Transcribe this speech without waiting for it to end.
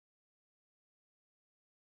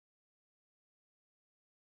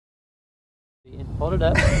Hold it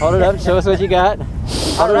up, show us what you got.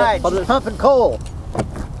 All right, she's pumping coal.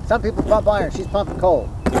 Some people pump iron, she's pumping coal.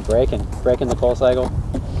 Breaking the coal cycle.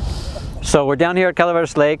 So we're down here at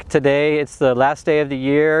Calaveras Lake today. It's the last day of the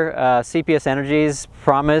year. CPS Energy's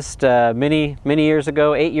promised many years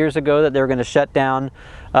ago, 8 years ago, that they were going to shut down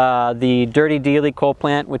the Dirty Deely coal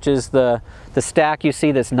plant, which is the stack you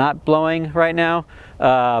see that's not blowing right now.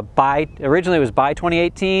 Originally it was by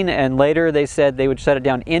 2018, and later they said they would shut it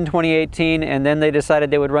down in 2018, and then they decided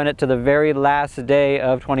they would run it to the very last day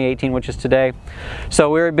of 2018, which is today. So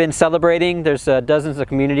we've been celebrating. There's dozens of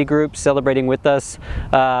community groups celebrating with us.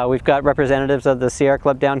 We've got representatives of the Sierra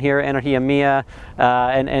Club down here, Energía Mía,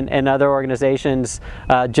 and other organizations.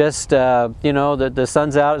 You know, the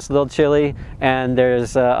sun's out, it's a little chilly, and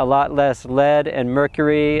there's a lot less lead and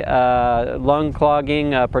mercury, lung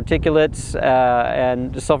clogging, particulates, and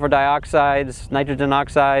sulfur dioxides, nitrogen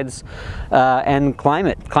oxides, and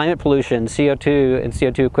climate pollution, CO2 and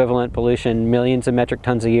CO2 equivalent pollution, millions of metric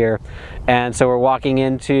tons a year. And so we're walking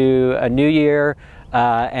into a new year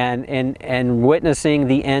and witnessing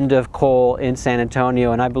the end of coal in San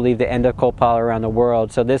Antonio, and I believe the end of coal power around the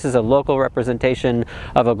world. So this is a local representation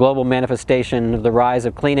of a global manifestation of the rise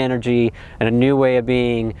of clean energy and a new way of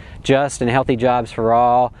being, just and healthy jobs for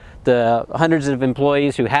all. The hundreds of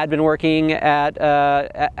employees who had been working at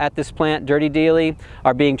this plant, Dirty Deely,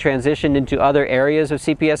 are being transitioned into other areas of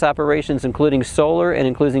CPS operations, including solar and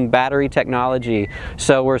including battery technology.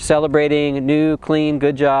 So we're celebrating new, clean,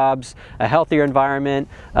 good jobs, a healthier environment.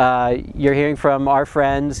 You're hearing from our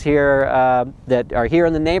friends here that are here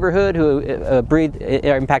in the neighborhood who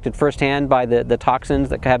are impacted firsthand by the toxins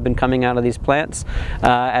that have been coming out of these plants,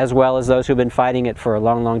 as well as those who've been fighting it for a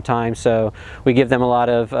long time. So we give them a lot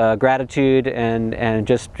of gratitude and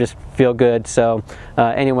just feel good. So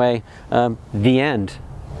anyway, the end.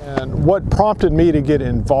 And what prompted me to get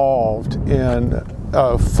involved in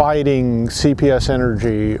fighting CPS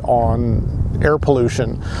Energy on air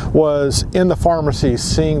pollution was in the pharmacies,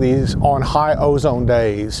 seeing these on high ozone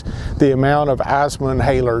days, the amount of asthma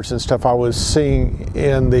inhalers and stuff I was seeing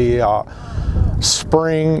in the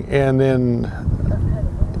spring and then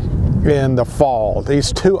in the fall.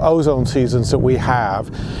 These two ozone seasons that we have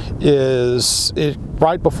is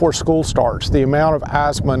right before school starts. The amount of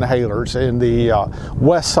asthma inhalers in the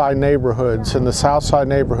west side neighborhoods and the south side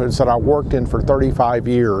neighborhoods that I worked in for 35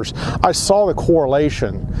 years, I saw the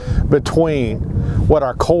correlation between what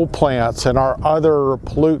our coal plants and our other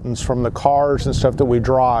pollutants from the cars and stuff that we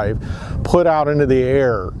drive put out into the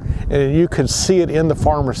air. And you could see it in the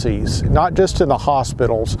pharmacies, not just in the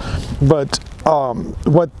hospitals, but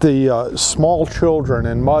what the small children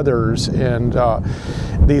and mothers and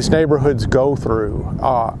these neighborhoods go through.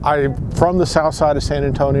 I'm from the south side of San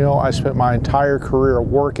Antonio. I spent my entire career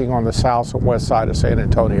working on the south and west side of San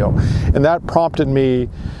Antonio, and that prompted me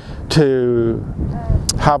to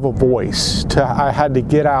have a voice. I had to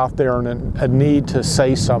get out there and a need to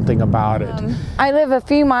say something about it. I live a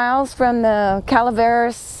few miles from the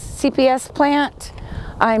Calaveras CPS plant.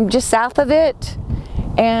 I'm just south of it.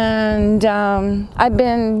 And I've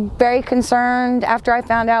been very concerned after I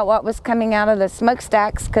found out what was coming out of the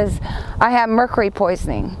smokestacks, because I have mercury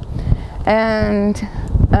poisoning. And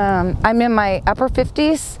I'm in my upper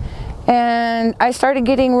 50s, and I started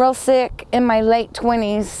getting real sick in my late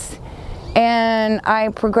 20s, and I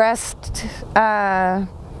progressed to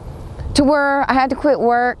where I had to quit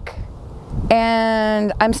work,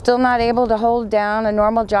 and I'm still not able to hold down a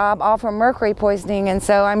normal job, all from mercury poisoning. And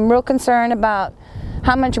so I'm real concerned about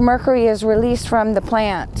how much mercury is released from the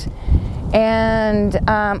plant. And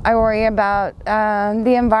I worry about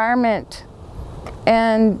the environment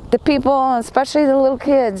and the people, especially the little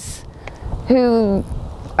kids, who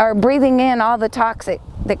are breathing in all the toxic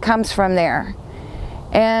that comes from there.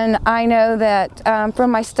 And I know that from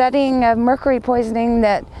my studying of mercury poisoning,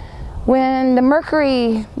 that when the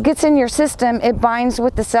mercury gets in your system, it binds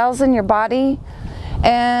with the cells in your body,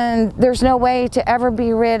 and there's no way to ever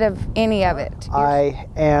be rid of any of it. I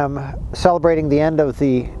am celebrating the end of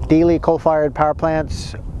the Deely coal-fired power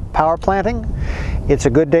planting. It's a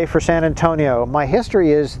good day for San Antonio. My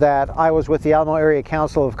history is that I was with the Alamo Area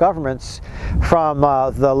Council of Governments from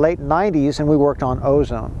the late 90s, and we worked on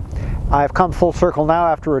ozone. I've come full circle now.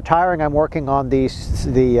 After retiring, I'm working on the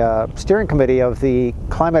steering committee of the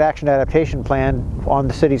Climate Action Adaptation Plan on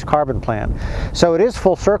the city's carbon plan. So it is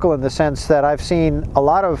full circle in the sense that I've seen a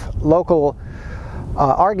lot of local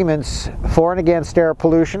arguments for and against air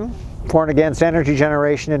pollution, for and against energy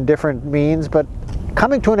generation in different means, but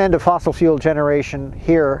coming to an end of fossil fuel generation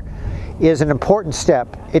here is an important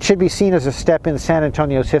step. It should be seen as a step in San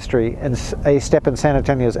Antonio's history and a step in San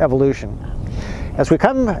Antonio's evolution. As we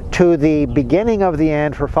come to the beginning of the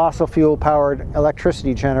end for fossil fuel powered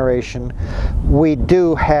electricity generation, we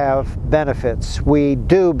do have benefits. We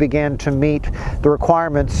do begin to meet the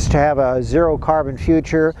requirements to have a zero carbon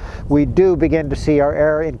future. We do begin to see our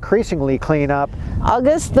air increasingly clean up.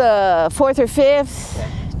 August the 4th or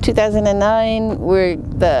 5th, 2009,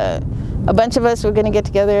 a bunch of us were going to get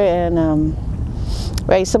together and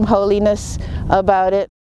raise some holiness about it.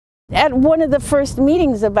 At one of the first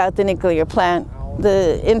meetings about the nuclear plant,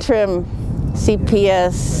 the interim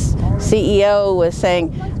CPS CEO was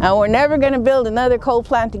saying, we're never going to build another coal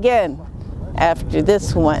plant again after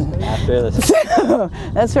this one. After this. So,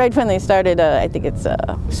 that's right when they started, I think it's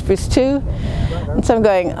Spruce 2. And so I'm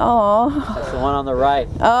going, oh. That's the one on the right.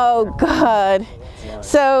 Oh, God.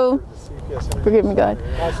 So, forgive me, God.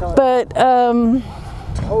 But,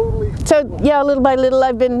 so yeah, little by little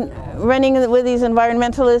I've been running with these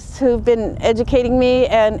environmentalists who've been educating me,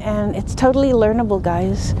 and it's totally learnable,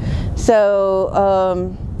 guys.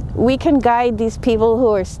 So we can guide these people who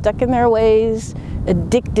are stuck in their ways,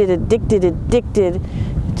 addicted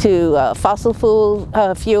to fossil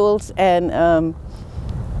fuels and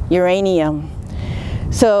uranium.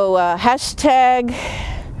 So hashtag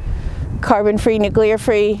carbon-free,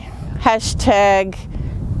 nuclear-free, hashtag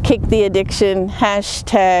kick the addiction,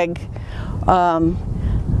 hashtag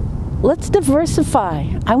let's diversify.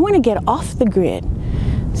 I want to get off the grid.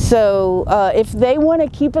 So if they want to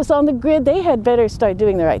keep us on the grid, they had better start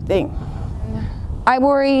doing the right thing. I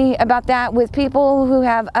worry about that with people who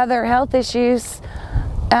have other health issues.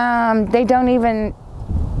 They don't even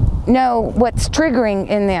know what's triggering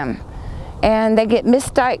in them. And they get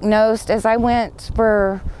misdiagnosed, as I went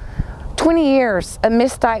for 20 years of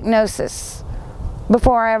misdiagnosis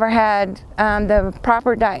before I ever had the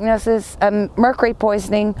proper diagnosis of mercury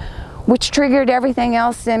poisoning, which triggered everything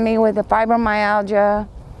else in me with the fibromyalgia,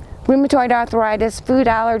 rheumatoid arthritis, food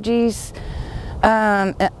allergies.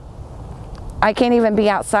 I can't even be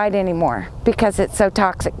outside anymore because it's so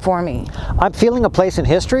toxic for me. I'm feeling a place in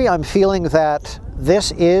history. I'm feeling that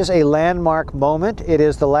this is a landmark moment. It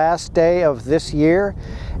is the last day of this year,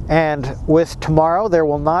 and with tomorrow there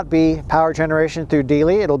will not be power generation through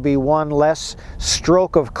Deely. It'll be one less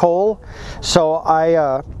stroke of coal. So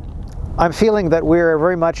I'm feeling that we're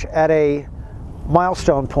very much at a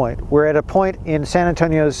milestone point. We're at a point in San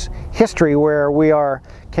Antonio's history where we are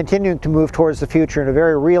continuing to move towards the future in a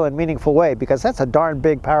very real and meaningful way, because that's a darn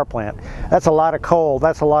big power plant. That's a lot of coal.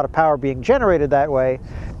 That's a lot of power being generated that way.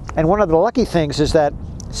 And one of the lucky things is that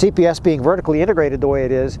CPS being vertically integrated the way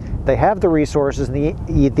it is, they have the resources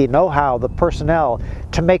and the know-how, the personnel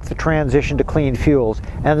to make the transition to clean fuels.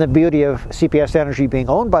 And the beauty of CPS Energy being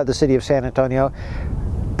owned by the city of San Antonio,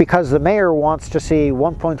 because the mayor wants to see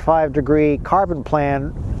 1.5 degree carbon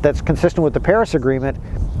plan that's consistent with the Paris Agreement,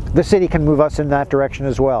 the city can move us in that direction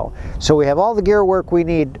as well. So we have all the gear work we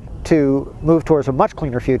need to move towards a much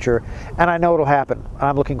cleaner future, and I know it'll happen.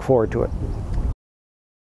 I'm looking forward to it.